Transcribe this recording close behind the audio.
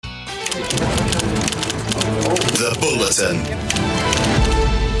The Bulletin.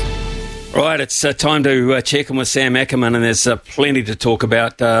 Right, it's time to check in with Sam Ackerman, and there's plenty to talk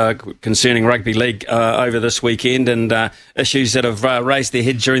about concerning rugby league over this weekend, and issues that have raised their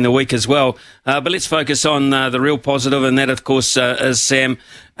head during the week as well. But let's focus on the real positive, and that, of course, is Sam,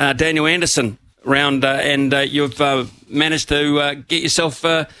 Daniel Anderson round, and you've managed to get yourself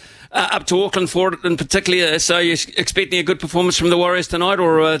up to Auckland for it in particular. So you're expecting a good performance from the Warriors tonight,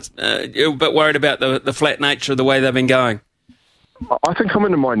 or you're a bit worried about the flat nature of the way they've been going? I think I'm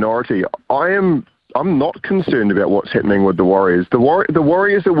in a minority. I'm not concerned about what's happening with the Warriors. The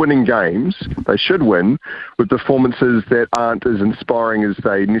Warriors are winning games. They should win with performances that aren't as inspiring as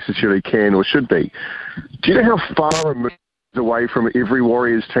they necessarily can or should be. Do you know how far away from every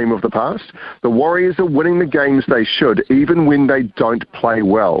Warriors team of the past? The Warriors are winning the games they should, even when they don't play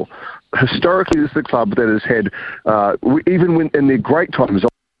well. Historically, this is the club that has had, even when in their great times.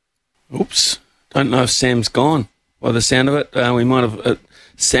 Oops. Don't know if Sam's gone. By the sound of it, we might have it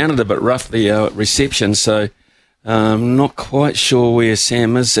sounded a bit rough, the reception, so I'm not quite sure where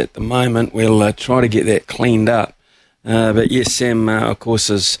Sam is at the moment. We'll try to get that cleaned up. But yes, Sam, of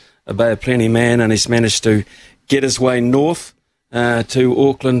course, is a Bay of Plenty man, and he's managed to get his way north to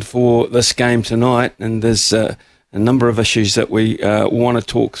Auckland for this game tonight, and there's a number of issues that we want to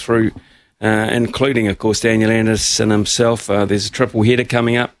talk through, including, of course, Daniel Anderson himself. There's a triple header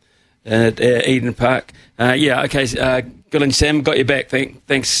coming up at Eden Park. Good on Sam, got you back.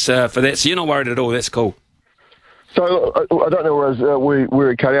 Thanks for that. So you're not worried at all, that's cool. So I don't know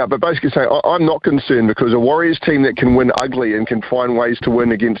where it cut out, but basically saying I'm not concerned because a Warriors team that can win ugly and can find ways to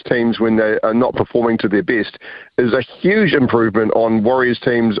win against teams when they are not performing to their best is a huge improvement on Warriors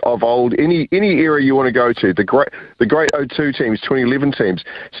teams of old. Any era you want to go to, the great 02 teams, 2011 teams,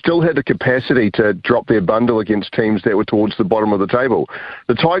 still had the capacity to drop their bundle against teams that were towards the bottom of the table.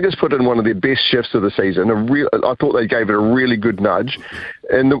 The Tigers put in one of their best shifts of the season. I thought they gave it a really good nudge,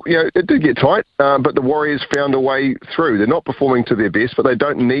 and it did get tight, but the Warriors found a way through. They're not performing to their best, but they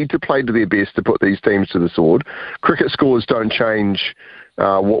don't need to play to their best to put these teams to the sword. Cricket scores don't change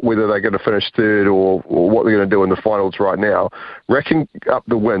whether they're going to finish third or what they're going to do in the finals right now. Racking up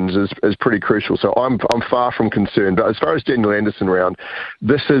the wins is pretty crucial, so I'm far from concerned. But as far as Daniel Anderson round,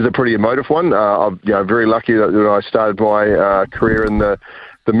 this is a pretty emotive one. I'm very lucky that when I started my career in the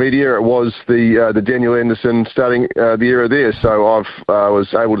media, it was the Daniel Anderson starting the era there. So I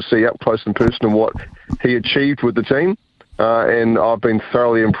was able to see up close and personal what he achieved with the team. And I've been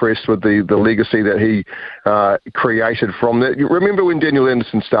thoroughly impressed with the legacy that he created from that. You remember when Daniel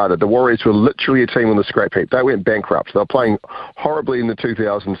Anderson started, the Warriors were literally a team on the scrap heap. They went bankrupt. They were playing horribly in the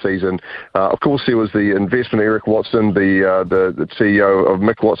 2000 season. Of course, there was the investment Eric Watson, the CEO of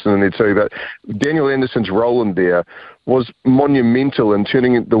Mick Watson in there too. But Daniel Anderson's role in there was monumental in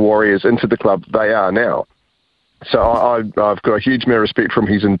turning the Warriors into the club they are now. So I've got a huge amount of respect for him.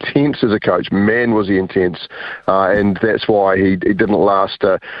 He's intense as a coach. Man, was he intense. And that's why he didn't last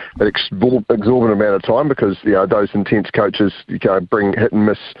an exorbitant amount of time because, those intense coaches bring hit and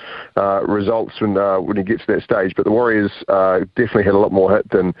miss results when he gets to that stage. But the Warriors definitely had a lot more hit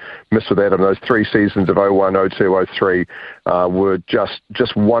than miss with Adam. Those 3 seasons of 01, 02, 03 were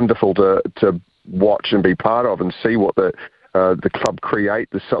just wonderful to watch and be part of and see what the club create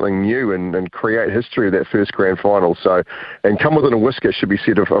something new and create history of that first grand final. So, and come within a whisker, should be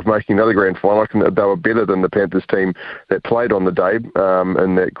said, of making another grand final. I think they were better than the Panthers team that played on the day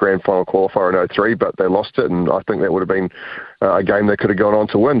in that grand final qualifier in 03, but they lost it, and I think that would have been a game they could have gone on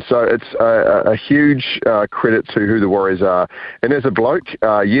to win. So it's a huge credit to who the Warriors are. And as a bloke,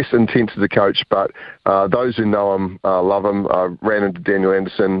 yes, intense as a coach, but those who know him love him. I ran into Daniel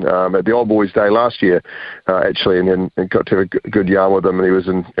Anderson at the Old Boys Day last year, actually, and got to have a good yarn with him, and he was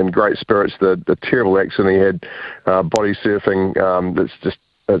in great spirits. The terrible accident he had, body surfing,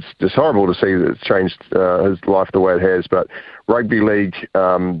 it's just horrible to see that it's changed his life the way it has. But rugby league,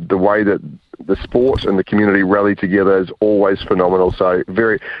 the way that the sport and the community rally together is always phenomenal. So a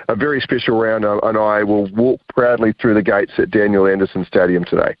very special round, and I will walk proudly through the gates at Daniel Anderson Stadium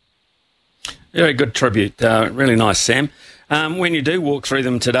today. Very good tribute. Really nice, Sam. When you do walk through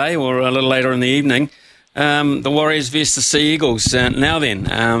them today or a little later in the evening, the Warriors versus the Sea Eagles. Now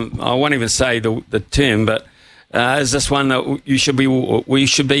then, I won't even say the term, but is this one that we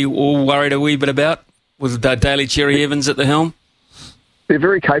should be all worried a wee bit about with Daly Cherry Evans at the helm? They're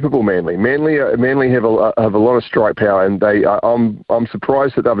very capable, Manly. Manly have a lot of strike power, and I'm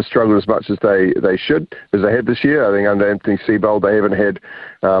surprised that they've struggled as much as they have this year. I think under Anthony Seibold they haven't had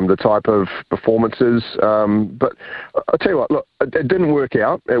the type of performances. But I'll tell you what, look, it didn't work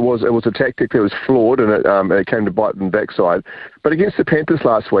out. It was a tactic that was flawed, and it came to bite them backside. But against the Panthers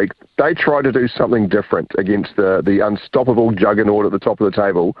last week, they tried to do something different against the unstoppable juggernaut at the top of the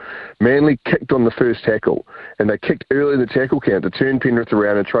table. Manly kicked on the first tackle, and they kicked early in the tackle count to turn Penrith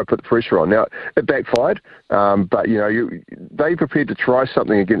around and try to put the pressure on. Now, it backfired, but, they prepared to try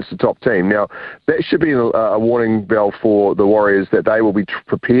something against the top team. Now, that should be a warning bell for the Warriors that they will be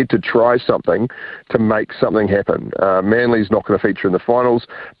prepared to try something to make something happen. Manly's not going to feature in the finals,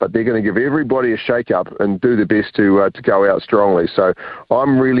 but they're going to give everybody a shake-up and do their best to go out strongly. So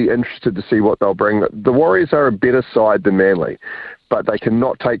I'm really interested to see what they'll bring. The Warriors are a better side than Manly, but they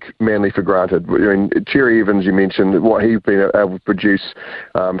cannot take Manly for granted. I mean, Cherry Evans, you mentioned, what he's been able to produce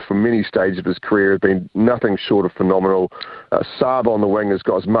for many stages of his career has been nothing short of phenomenal. Saab on the wing has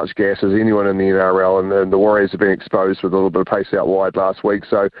got as much gas as anyone in the NRL, and the Warriors have been exposed with a little bit of pace out wide last week.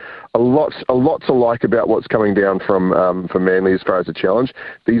 So a lot to like about what's coming down from Manly as far as the challenge.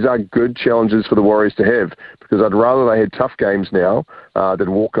 These are good challenges for the Warriors to have, because I'd rather they had tough games now than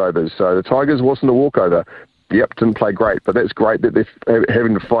walkovers. So the Tigers wasn't a walkover. Yep, didn't play great, but that's great that they're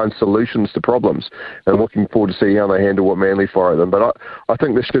having to find solutions to problems, and looking forward to see how they handle what Manly fire at them. But I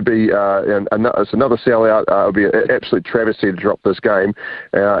think this should be it's another sellout. It'll be an absolute travesty to drop this game,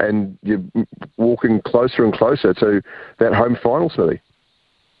 and you're walking closer and closer to that home final, Smithy.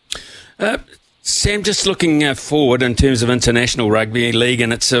 Sam, just looking forward in terms of international rugby league,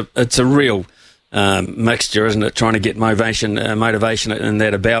 and it's a real mixture, isn't it? Trying to get motivation and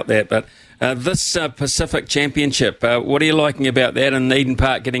that about that, but. This Pacific Championship, what are you liking about that, and Eden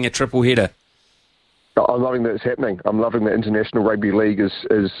Park getting a triple header? I'm loving that it's happening. I'm loving that International Rugby League is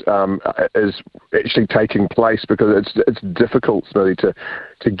actually taking place, because it's difficult, Smithy,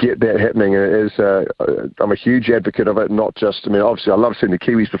 to get that happening. And it is, I'm a huge advocate of it. Not just, obviously I love seeing the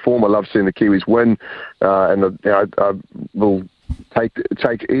Kiwis perform. I love seeing the Kiwis win, and I will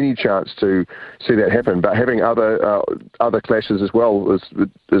take any chance to see that happen. But having other clashes as well, as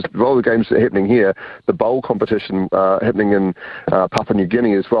all the games that are happening here, the bowl competition happening in Papua New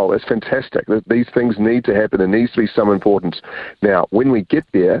Guinea as well, it's fantastic. These things need to happen. There needs to be some importance. Now, when we get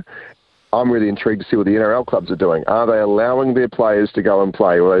there, I'm really intrigued to see what the NRL clubs are doing. Are they allowing their players to go and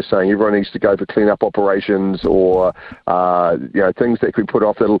play, or are they saying everyone needs to go for clean-up operations, or things that could be put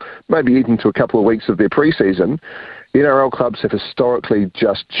off that'll maybe eat into a couple of weeks of their pre-season? NRL clubs have historically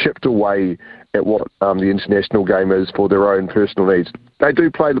just chipped away at what the international game is for their own personal needs. They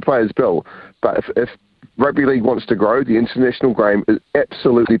do play the players' bill, but if rugby league wants to grow, the international game is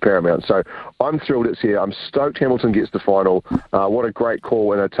absolutely paramount. So I'm thrilled it's here. I'm stoked Hamilton gets the final. What a great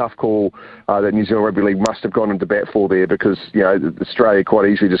call, and a tough call that New Zealand Rugby League must have gone into bat for there, because Australia quite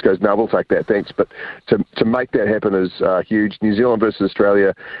easily just goes, no, we'll take that, thanks. But to make that happen is huge. New Zealand versus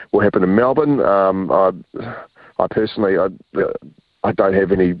Australia will happen in Melbourne. I personally, I don't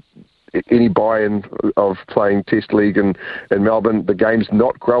have any buy-in of playing Test League in Melbourne. The game's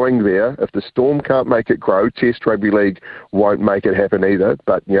not growing there. If the Storm can't make it grow, Test Rugby League won't make it happen either.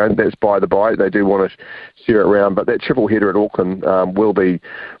 But, that's by the by. They do want to share it around. But that triple header at Auckland will be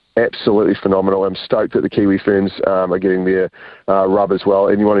absolutely phenomenal. I'm stoked that the Kiwi Ferns are getting their rub as well.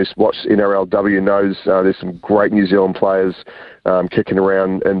 Anyone who's watched NRLW knows there's some great New Zealand players kicking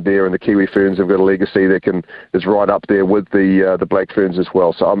around in there, and the Kiwi Ferns have got a legacy that is right up there with the Black Ferns as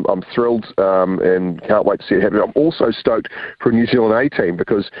well. So I'm thrilled and can't wait to see it happen. I'm also stoked for a New Zealand A team,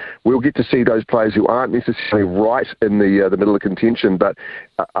 because we'll get to see those players who aren't necessarily right in the middle of contention, but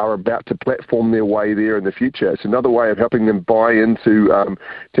are about to platform their way there in the future. It's another way of helping them buy into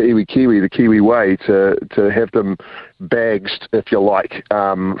to Iwi Kiwi, the Kiwi way, to have them bagged, if you like,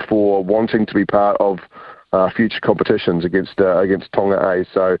 for wanting to be part of future competitions against Tonga A.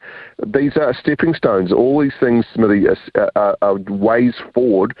 So these are stepping stones. All these things, Smithy, are ways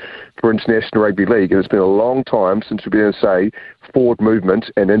forward for International Rugby League, and it's been a long time since we've been able to say forward movement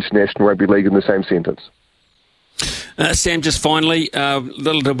and International Rugby League in the same sentence. Sam, just finally,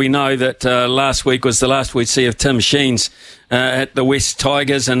 little did we know that last week was the last we'd see of Tim Sheens at the West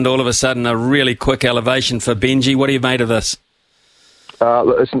Tigers, and all of a sudden a really quick elevation for Benji. What do you made of this?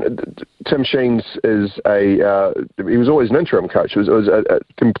 Listen, Tim Sheens is he was always an interim coach. He was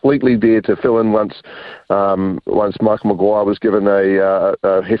completely there to fill in once Michael Maguire was given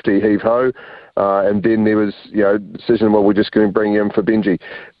a hefty heave-ho, and then there was decision, well, we're just going to bring him for Benji.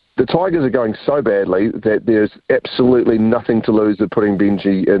 The Tigers are going so badly that there's absolutely nothing to lose with putting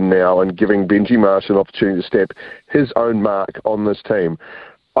Benji in now and giving Benji Marsh an opportunity to step his own mark on this team.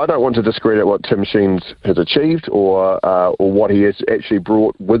 I don't want to discredit what Tim Sheens has achieved or what he has actually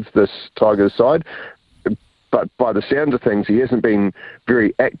brought with this Tigers side, but by the sound of things, he hasn't been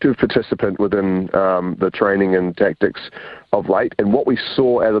very active participant within the training and tactics of late. And what we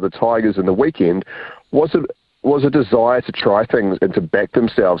saw out of the Tigers in the weekend was was a desire to try things and to back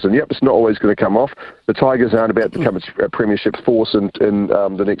themselves. And, it's not always going to come off. The Tigers aren't about to become a premiership force in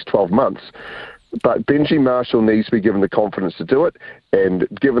the next 12 months. But Benji Marshall needs to be given the confidence to do it, and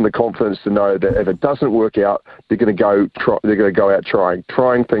given the confidence to know that if it doesn't work out, they're going to go out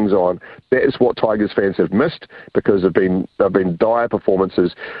trying things on. That is what Tigers fans have missed, because they've been dire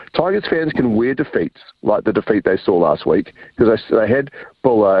performances. Tigers fans can wear defeats like the defeat they saw last week, because they had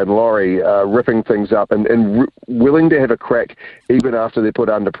Buller and Laurie ripping things up and willing to have a crack even after they're put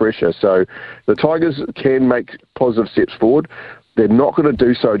under pressure. So the Tigers can make positive steps forward. They're not going to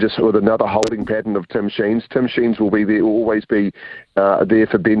do so just with another holding pattern of Tim Sheens. Tim Sheens will always be there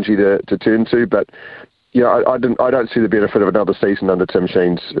for Benji to turn to. But I don't see the benefit of another season under Tim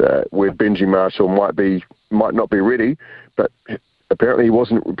Sheens, where Benji Marshall might not be ready. But apparently he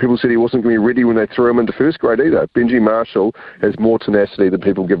wasn't. People said he wasn't going to be ready when they threw him into first grade either. Benji Marshall has more tenacity than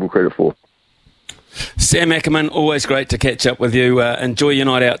people give him credit for. Sam Ackerman, always great to catch up with you. Enjoy your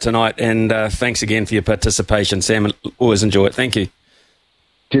night out tonight, and thanks again for your participation, Sam. Always enjoy it. Thank you.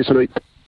 Cheers, mate.